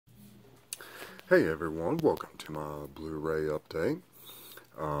Hey everyone, welcome to my Blu-ray update.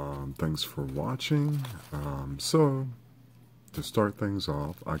 Thanks for watching. So, to start things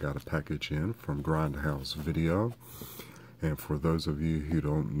off, I got a package in from Grindhouse Video. And for those of you who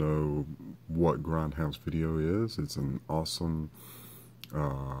don't know what Grindhouse Video is, it's an awesome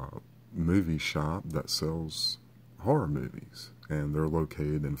movie shop that sells horror movies. And they're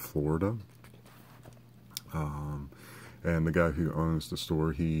located in Florida. And the guy who owns the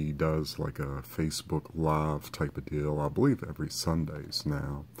store, he does like a Facebook Live type of deal, I believe every Sundays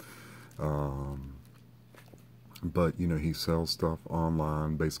now. But, you know, he sells stuff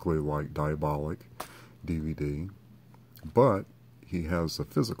online, basically like Diabolic, DVD. But he has a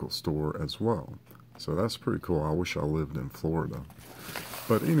physical store as well. So that's pretty cool. I wish I lived in Florida.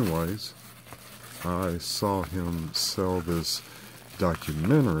 But anyways, I saw him sell this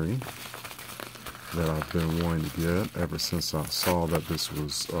documentary that I've been wanting to get ever since I saw that this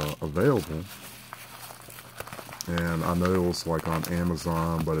was available. And I know it was like on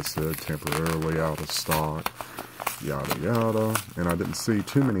Amazon, but it said temporarily out of stock, yada yada. And I didn't see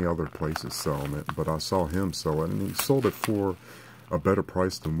too many other places selling it, but I saw him sell it, and he sold it for a better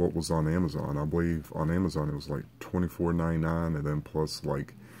price than what was on Amazon. I believe on Amazon it was like $24.99, and then plus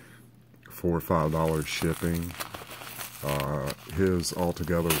like $4 or $5 shipping. His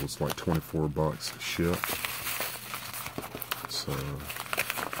altogether was like 24 bucks shipped. So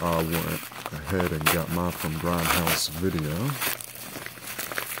I went ahead and got mine from Grindhouse Video,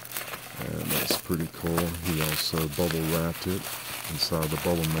 and that's pretty cool. He also bubble wrapped it inside the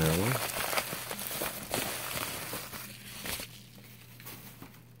bubble mailer.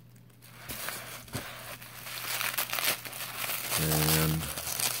 And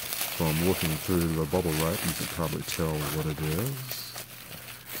from looking through the bubble wrap, you can probably tell what it is.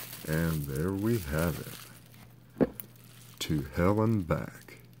 And there we have it. To Hell and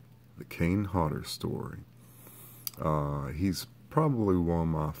Back, the Kane Hodder story. He's probably one of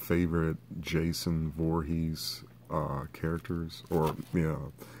my favorite Jason Voorhees characters, or, you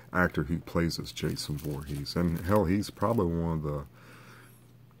know, actor who plays as Jason Voorhees. And hell, he's probably one of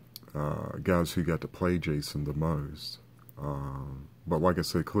the guys who got to play Jason the most. But like I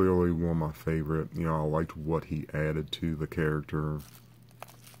said, clearly one of my favorite. You know, I liked what he added to the character.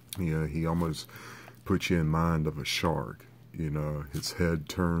 You know, he almost puts you in mind of a shark. You know, his head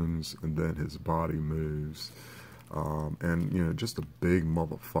turns and then his body moves. And, you know, just a big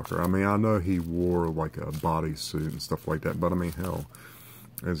motherfucker. I mean, I know he wore like a bodysuit and stuff like that, but I mean, hell,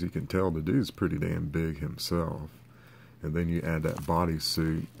 as you can tell, the dude's pretty damn big himself. And then you add that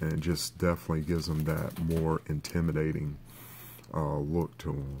bodysuit, and it just definitely gives him that more intimidating look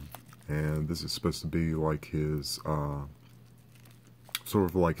to him. And this is supposed to be like his sort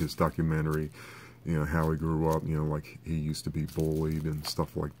of like his documentary, you know, how he grew up, you know, like he used to be bullied and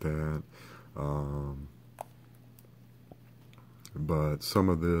stuff like that. But some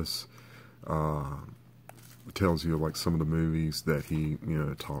of this tells you like some of the movies that he, you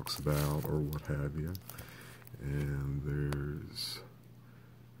know, talks about or what have you. And there's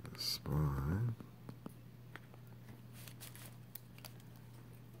a spine.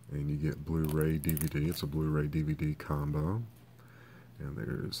 And you get Blu-ray DVD. It's a Blu-ray DVD combo. And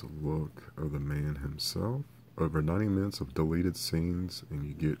there's a look of the man himself. Over 90 minutes of deleted scenes, and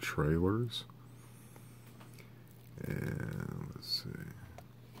you get trailers. And let's see.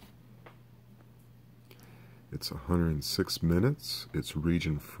 It's 106 minutes. It's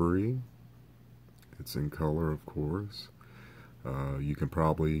region free. It's in color, of course. You can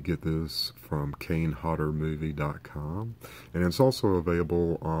probably get this from CaneHodderMovie.com. And it's also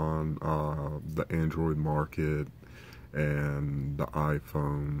available on the Android market and the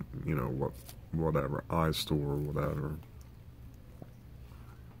iPhone, you know, whatever, iStore, whatever.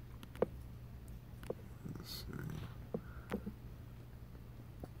 Let's see.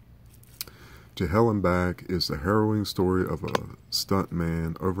 To Hell and Back is the harrowing story of a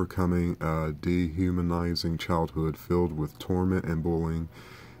stuntman overcoming a dehumanizing childhood filled with torment and bullying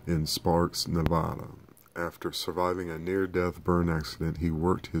in Sparks, Nevada. After surviving a near-death burn accident, he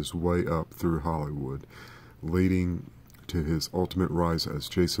worked his way up through Hollywood, leading to his ultimate rise as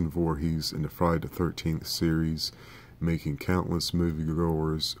Jason Voorhees in the Friday the 13th series, making countless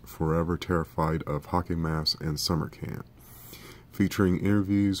moviegoers forever terrified of hockey masks and summer camp. Featuring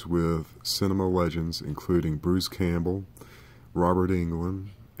interviews with cinema legends including Bruce Campbell, Robert Englund,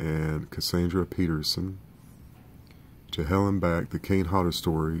 and Cassandra Peterson. To Hell and Back, the Kane Hodder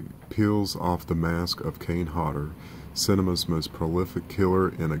story peels off the mask of Kane Hodder, cinema's most prolific killer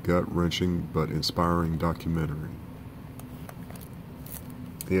in a gut-wrenching but inspiring documentary.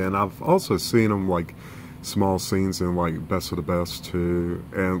 Yeah, and I've also seen him like small scenes in like Best of the Best too,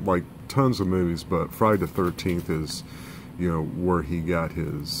 and like tons of movies. But Friday the 13th is, you know, where he got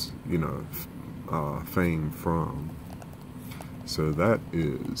his, you know, fame from. So that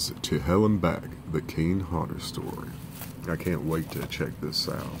is To Hell and Back, the Keen Hodder story. I can't wait to check this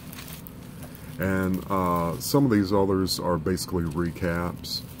out. And some of these others are basically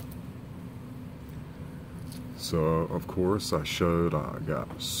recaps. So, of course, I got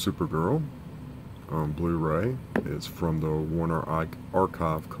Supergirl on Blu-ray. It's from the Warner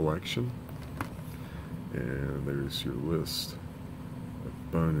Archive collection. And there's your list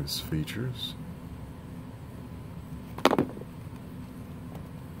of bonus features.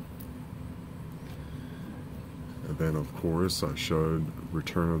 And then, of course, I showed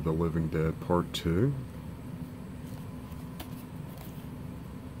Return of the Living Dead Part 2.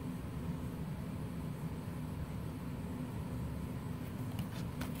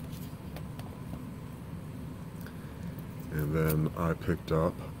 And then I picked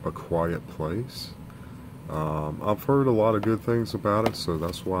up A Quiet Place. I've heard a lot of good things about it, so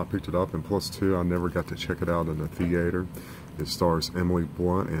that's why I picked it up. And plus, too, I never got to check it out in the theater. It stars Emily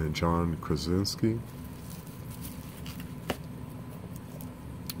Blunt and John Krasinski.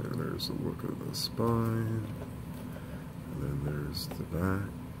 And there's a look at the spine. And then there's the back.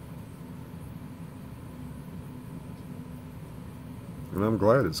 And I'm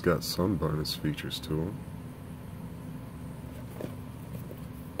glad it's got some bonus features to it.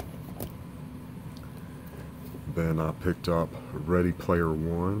 Then I picked up Ready Player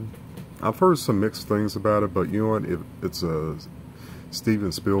One. I've heard some mixed things about it, but you know what? It's a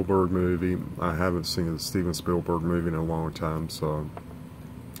Steven Spielberg movie. I haven't seen a Steven Spielberg movie in a long time, so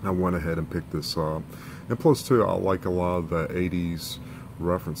I went ahead and picked this up. And plus, too, I like a lot of the 80s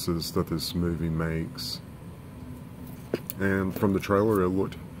references that this movie makes. And from the trailer, it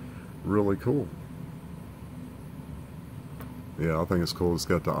looked really cool. Yeah, I think it's cool. It's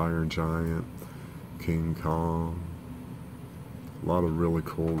got the Iron Giant, King Kong. A lot of really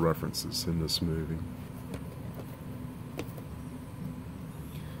cool references in this movie.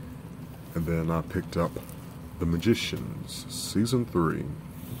 And then I picked up The Magicians, Season 3.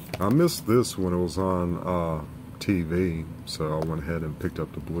 I missed this when it was on TV, so I went ahead and picked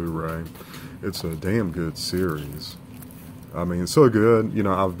up the Blu-ray. It's a damn good series. I mean, it's so good. You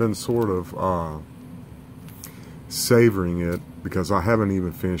know, I've been sort of savoring it because I haven't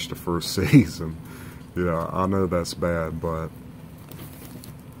even finished the first season. You know, I know that's bad, but,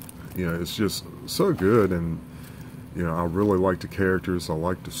 you know, it's just so good. And, you know, I really like the characters. I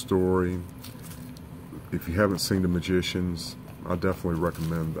like the story. If you haven't seen The Magicians, I definitely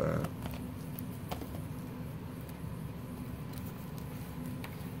recommend that.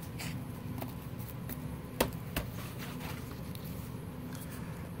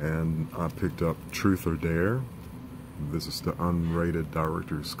 And I picked up Truth or Dare. This is the unrated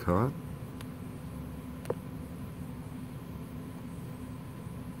director's cut.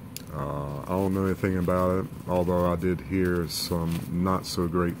 I don't know anything about it, although I did hear some not so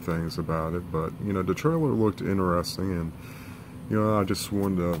great things about it. But, you know, the trailer looked interesting, and, you know, I just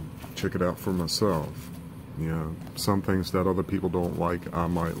wanted to check it out for myself. You know, some things that other people don't like, I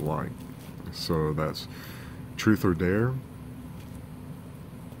might like. So that's Truth or Dare.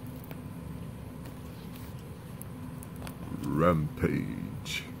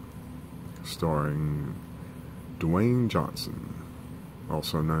 Rampage, starring Dwayne Johnson,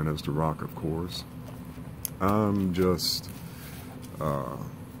 also known as The Rock, of course. I'm just a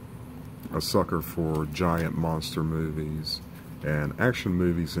sucker for giant monster movies and action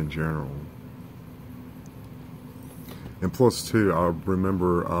movies in general. And plus, too, I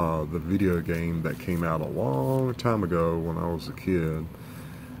remember the video game that came out a long time ago when I was a kid,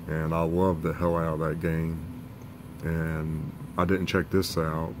 and I loved the hell out of that game. And I didn't check this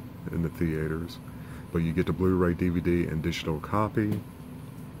out in the theaters, but you get the Blu-ray, DVD, and digital copy.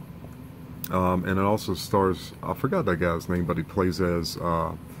 And it also stars, I forgot that guy's name, but he plays as,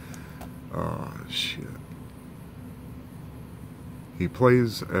 shit. He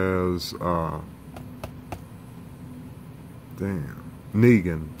plays as,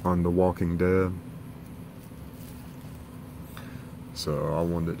 Negan on The Walking Dead. So I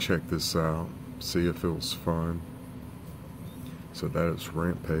wanted to check this out, see if it was fun. So that is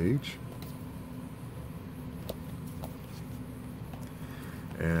Rampage.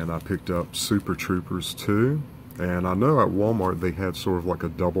 And I picked up Super Troopers 2. And I know at Walmart they had sort of like a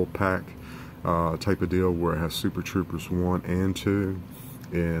double pack type of deal where it has Super Troopers 1 and 2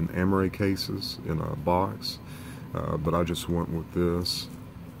 in emery cases in a box. But I just went with this.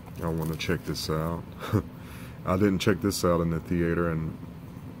 I want to check this out. I didn't check this out in the theater, and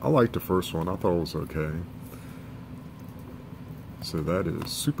I liked the first one. I thought it was okay. So that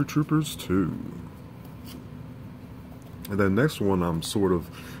is Super Troopers 2. And then next one I'm sort of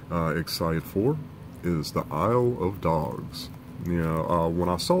excited for is The Isle of Dogs. You know, when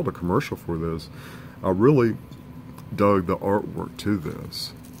I saw the commercial for this, I really dug the artwork to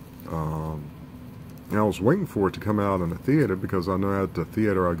this. And I was waiting for it to come out in the theater because I know at the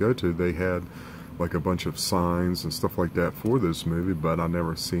theater I go to, they had like a bunch of signs and stuff like that for this movie, but I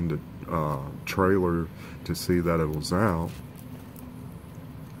never seen the trailer to see that it was out.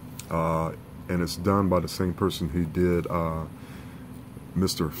 And it's done by the same person who did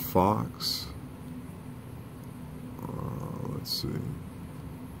Mr. Fox. Let's see.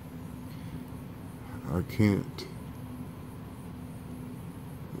 I can't.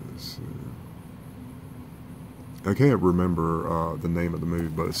 Let's see. I can't remember the name of the movie,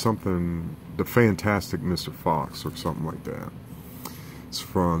 but it's something, The Fantastic Mr. Fox or something like that. It's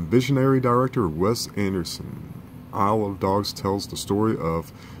from visionary director Wes Anderson. Isle of Dogs tells the story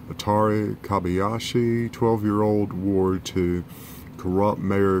of Atari Kobayashi, 12-year-old ward to corrupt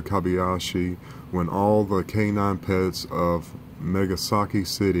Mayor Kobayashi when all the canine pets of Megasaki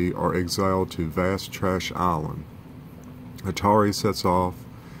City are exiled to vast trash island. Atari sets off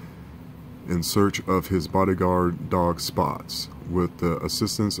in search of his bodyguard dog Spots. With the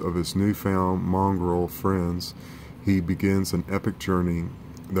assistance of his newfound mongrel friends, he begins an epic journey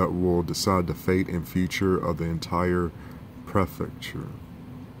that will decide the fate and future of the entire prefecture.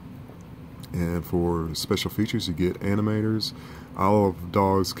 And for special features, you get animators, Isle of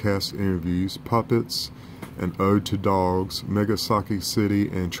Dogs cast interviews, puppets, an ode to dogs, Megasaki City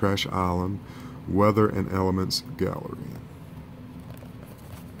and Trash Island, weather and elements gallery.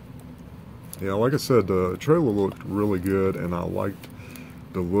 Yeah, like I said, the trailer looked really good, and I liked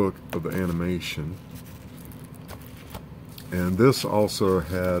the look of the animation. And this also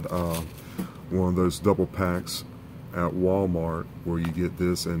had one of those double packs at Walmart where you get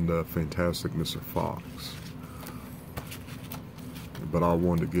this and Fantastic Mr. Fox. But I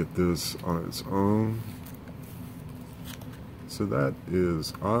wanted to get this on its own. So that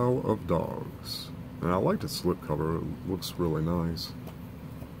is Isle of Dogs. And I like the slipcover, it looks really nice.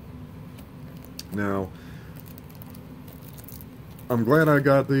 Now, I'm glad I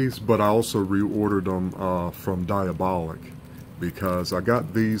got these, but I also reordered them from Diabolic because I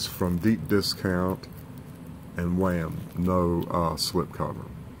got these from deep discount and wham, no slipcover.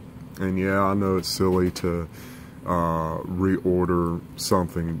 And yeah, I know it's silly to reorder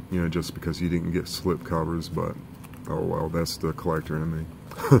something, you know, just because you didn't get slipcovers, but oh well, that's the collector in me.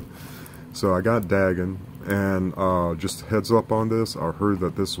 So I got Dagon, and just heads up on this, I heard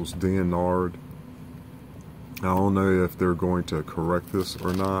that this was DNR'd. I don't know if they're going to correct this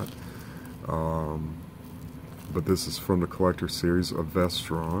or not, but this is from the collector series of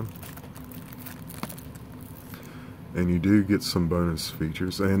Vestron. And you do get some bonus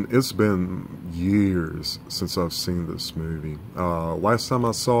features, and it's been years since I've seen this movie. Last time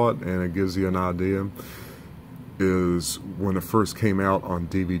I saw it, and it gives you an idea, is when it first came out on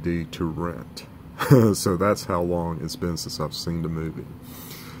DVD to rent. So that's how long it's been since I've seen the movie.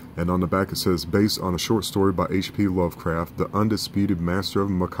 And on the back it says, based on a short story by H.P. Lovecraft, the undisputed master of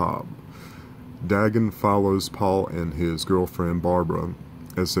macabre. Dagon follows Paul and his girlfriend Barbara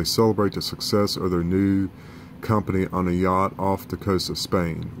as they celebrate the success of their new company on a yacht off the coast of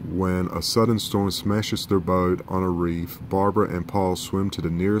Spain. When a sudden storm smashes their boat on a reef, Barbara and Paul swim to the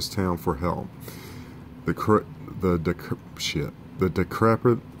nearest town for help. The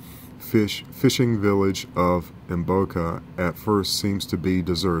decrepit fishing village of Mboka at first seems to be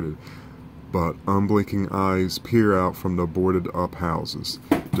deserted, but unblinking eyes peer out from the boarded up houses.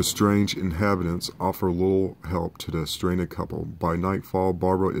 The strange inhabitants offer little help to the stranded couple. By nightfall,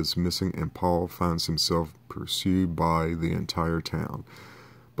 Barbara is missing and Paul finds himself pursued by the entire town.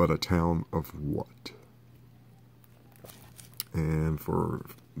 But a town of what? And for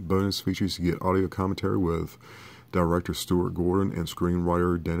bonus features, you get audio commentary with director Stuart Gordon and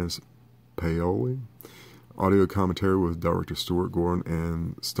screenwriter Dennis Paoli. Audio commentary with director Stuart Gordon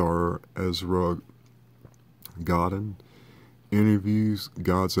and star Ezra Godin. Interviews,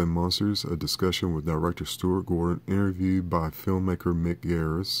 Gods and Monsters, a discussion with director Stuart Gordon, interviewed by filmmaker Mick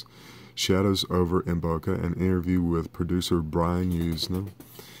Garris. Shadows over Mboka, an interview with producer Brian Usna.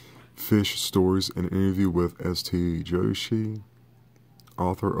 Fish Stories, an interview with S.T. Joshi,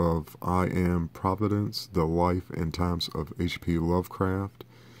 author of I Am Providence, The Life and Times of H.P. Lovecraft.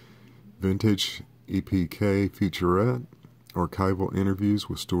 Vintage EPK featurette, archival interviews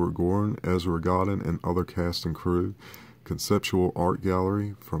with Stuart Gordon, Ezra Godin, and other cast and crew. Conceptual art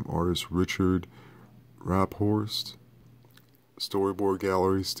gallery from artist Richard Raphorst. storyboard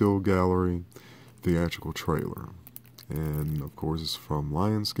gallery, still gallery, theatrical trailer. And of course it's from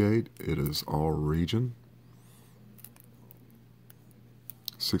Lionsgate. It is all region.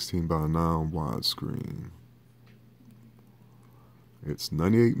 16 by 9 widescreen. It's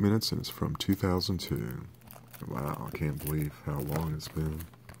 98 minutes and it's from 2002. Wow, I can't believe how long it's been.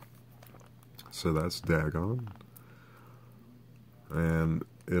 So that's Dagon. And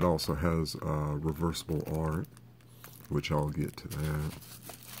it also has reversible art, which I'll get to that.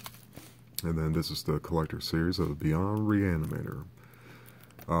 And then this is the collector series of Beyond Reanimator.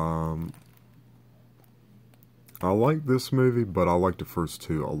 I like this movie, but I like the first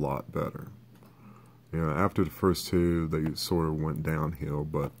two a lot better. You know, after the first two, they sort of went downhill,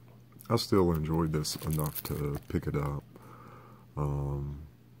 but I still enjoyed this enough to pick it up.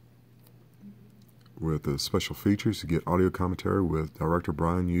 With the special features, you get audio commentary with director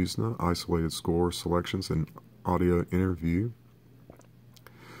Brian Usna, isolated score selections, and audio interview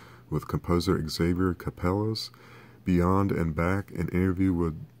with composer Xavier Capellas, Beyond and Back, an interview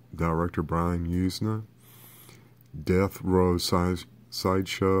with director Brian Usna, Death Row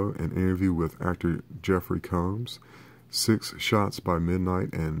Sideshow, an interview with actor Jeffrey Combs, Six Shots by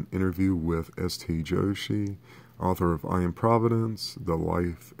Midnight, an interview with St. Joshi, author of I Am Providence, The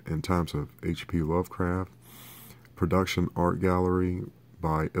Life and Times of H.P. Lovecraft, production art gallery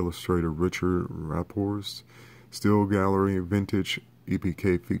by illustrator Richard Rapporst, still gallery vintage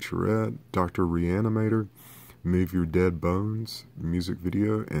EPK featurette, Dr. Reanimator, Move Your Dead Bones, music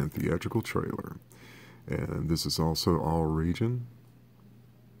video, and theatrical trailer. And this is also all region.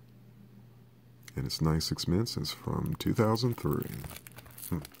 And it's 96 minutes. It's from 2003.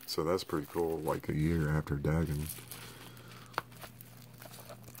 So that's pretty cool, like a year after Dagon.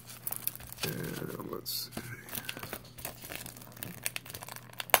 And let's see.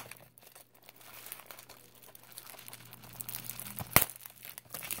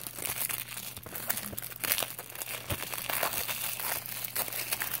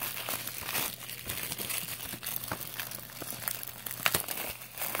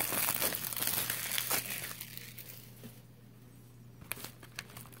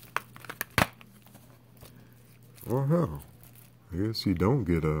 Well, hell, I guess you don't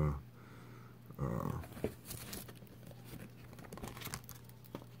get a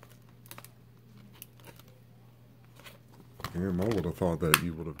I would have thought that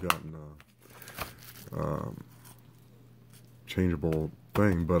you would have gotten a changeable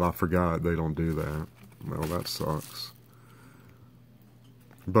thing, but I forgot they don't do that. Well, that sucks.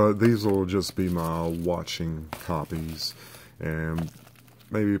 But these will just be my watching copies, and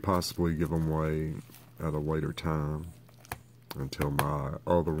maybe possibly give them away at a later time until my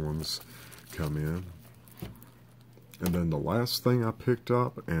other ones come in. And then the last thing I picked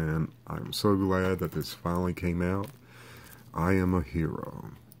up, and I'm so glad that this finally came out, I Am a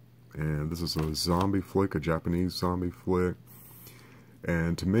Hero. And this is a zombie flick, a Japanese zombie flick.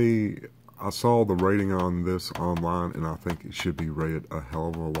 And to me, I saw the rating on this online, and I think it should be rated a hell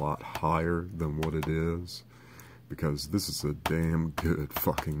of a lot higher than what it is, because this is a damn good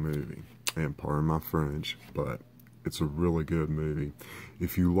fucking movie. And pardon my French, but it's a really good movie.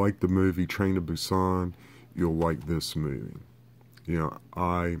 If you like the movie Train to Busan, you'll like this movie. You know,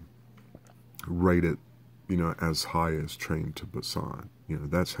 I rate it, you know, as high as Train to Busan. You know,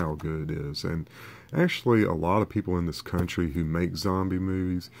 that's how good it is. And actually, a lot of people in this country who make zombie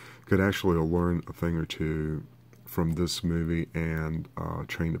movies could actually learn a thing or two from this movie and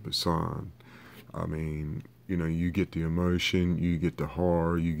Train to Busan. I mean, you know, you get the emotion, you get the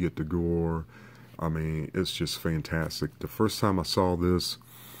horror, you get the gore. I mean, it's just fantastic. The first time I saw this,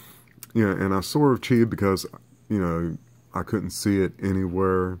 you know, and I sort of cheated because, you know, I couldn't see it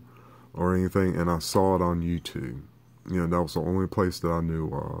anywhere or anything, and I saw it on YouTube. You know, that was the only place that I knew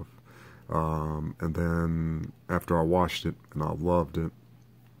of. And then after I watched it and I loved it,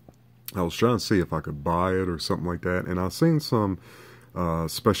 I was trying to see if I could buy it or something like that. And I've seen some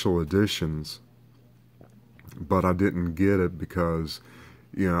special editions, but I didn't get it because,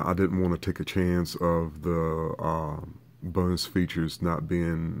 you know, I didn't want to take a chance of the bonus features not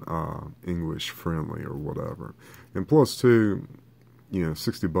being English friendly or whatever. And plus, too, you know,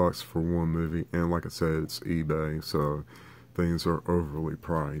 $60 for one movie, and like I said, it's eBay, so things are overly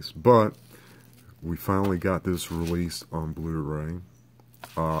priced. But we finally got this released on Blu-ray,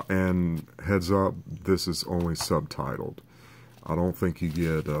 and heads up, this is only subtitled. I don't think you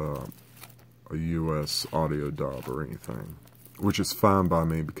get a US audio dub or anything, which is fine by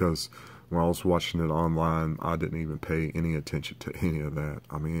me, because when I was watching it online, I didn't even pay any attention to any of that.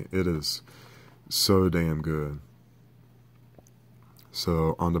 I mean, it is so damn good.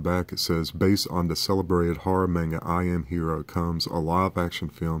 So on the back it says, based on the celebrated horror manga I Am Hero comes a live-action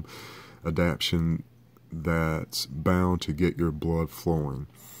film adaptation that's bound to get your blood flowing.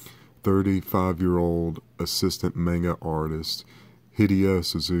 35-year-old assistant manga artist Hideo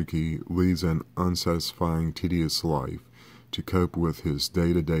Suzuki leads an unsatisfying, tedious life to cope with his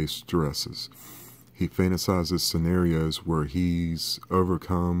day-to-day stresses. He fantasizes scenarios where he's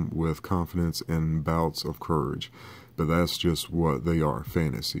overcome with confidence and bouts of courage, but that's just what they are,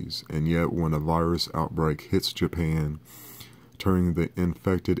 fantasies. And yet when a virus outbreak hits Japan, turning the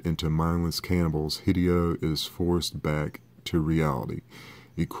infected into mindless cannibals, Hideo is forced back to reality.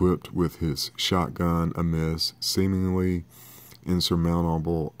 Equipped with his shotgun amidst seemingly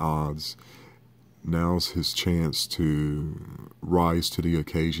insurmountable odds, now's his chance to rise to the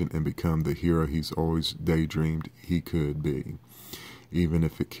occasion and become the hero he's always daydreamed he could be, even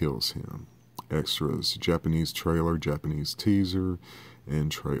if it kills him. Extras, Japanese trailer, Japanese teaser,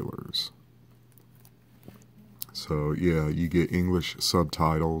 and trailers. So yeah, you get English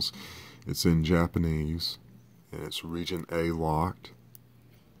subtitles. It's in Japanese, and it's region A locked.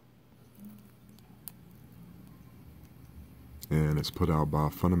 And it's put out by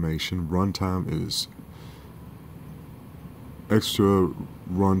Funimation. Extra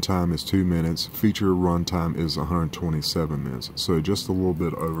runtime is 2 minutes. Feature runtime is 127 minutes. So just a little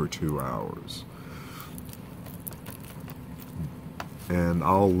bit over 2 hours. And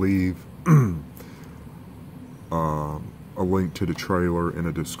I'll leave a link to the trailer in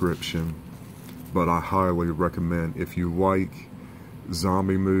the description. But I highly recommend, if you like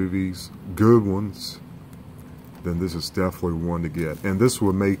zombie movies, good ones, then this is definitely one to get. And this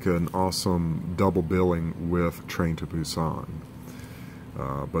would make an awesome double billing with Train to Busan.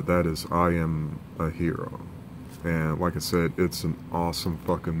 But that is I Am a Hero. And like I said, it's an awesome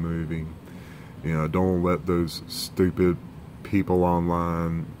fucking movie. You know, don't let those stupid people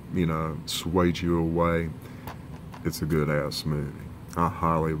online, you know, sway you away. It's a good-ass movie. I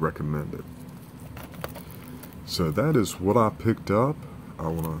highly recommend it. So that is what I picked up. I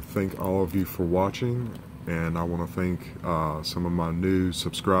want to thank all of you for watching. And I want to thank some of my new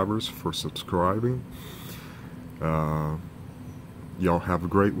subscribers for subscribing. Y'all have a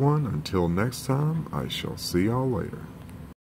great one. Until next time, I shall see y'all later.